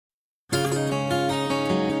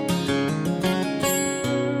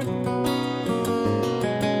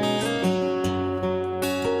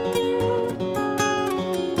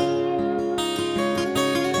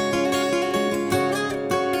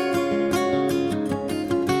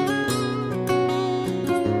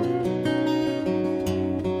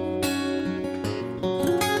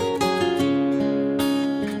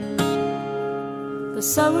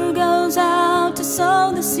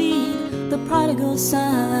The prodigal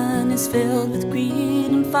son is filled with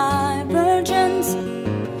greed, and 5 virgins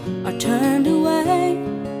are turned away.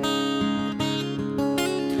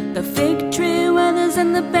 The fig tree withers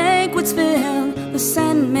and the banquet's filled, the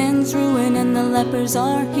sandman's ruin and the lepers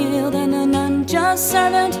are healed, and an unjust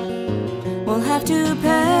servant will have to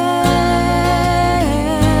pay.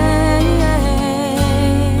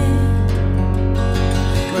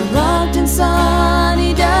 Rugged and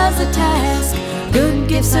sunny does the task, good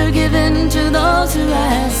gifts are given to those who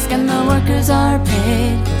ask, and the workers are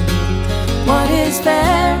paid what is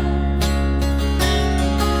fair.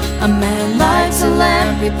 A man lights a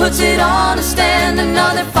lamp, he puts it on a stand.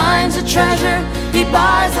 Another finds a treasure, he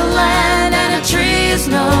buys the land. And a tree is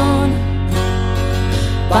known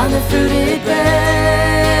by the fruit it bears.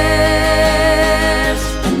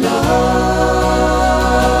 And those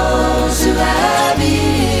who have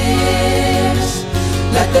ears,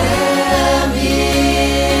 let them hear.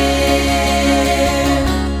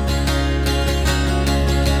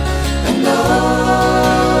 And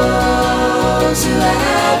those who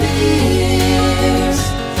have ears,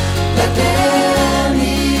 let them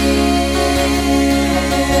hear.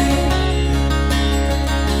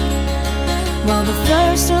 While the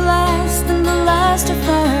first are last and the last are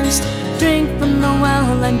first, drink from the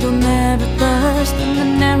well and you'll never thirst. And the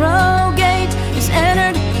narrow gate is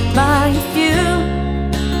entered by a few.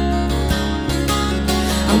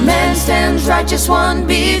 A man stands righteous, one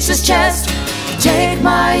beats his chest. Take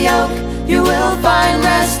my yoke, you will find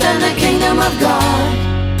rest, and the kingdom of God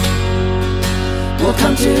will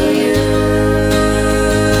come to you.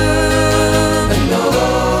 And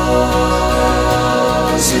those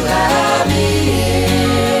who have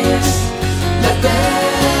ears, let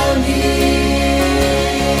them hear.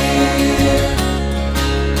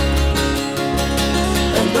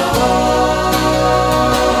 And those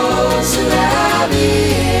who have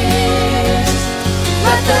ears,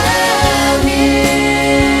 let them hear.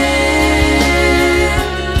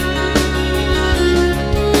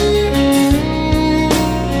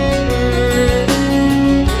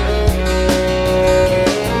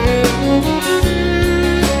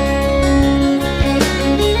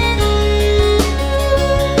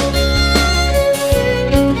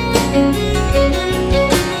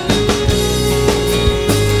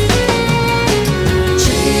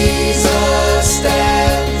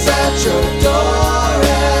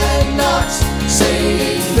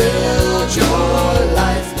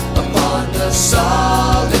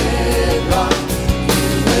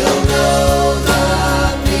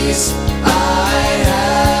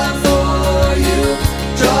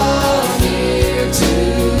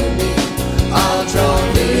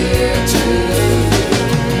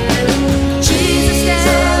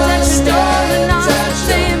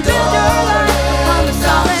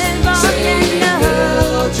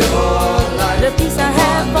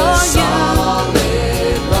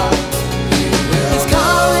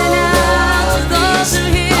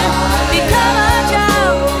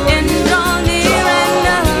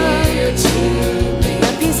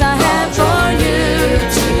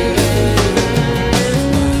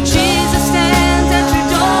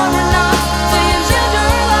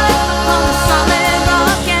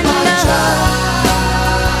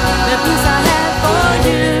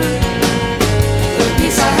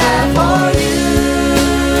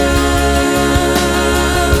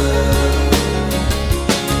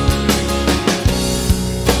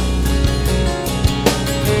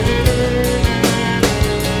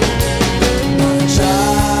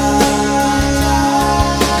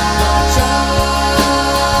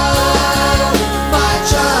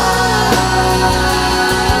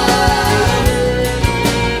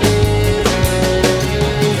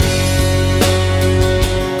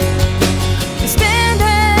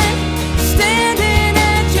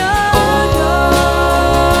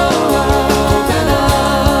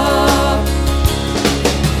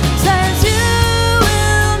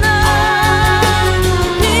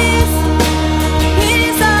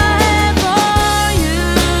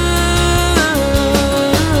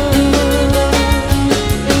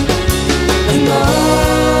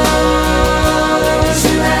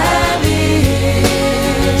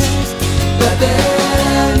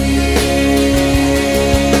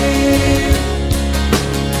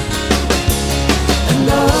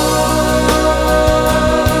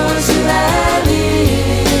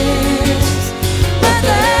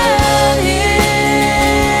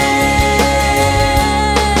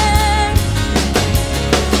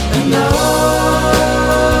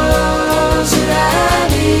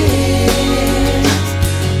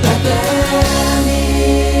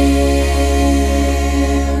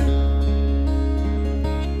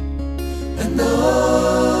 and the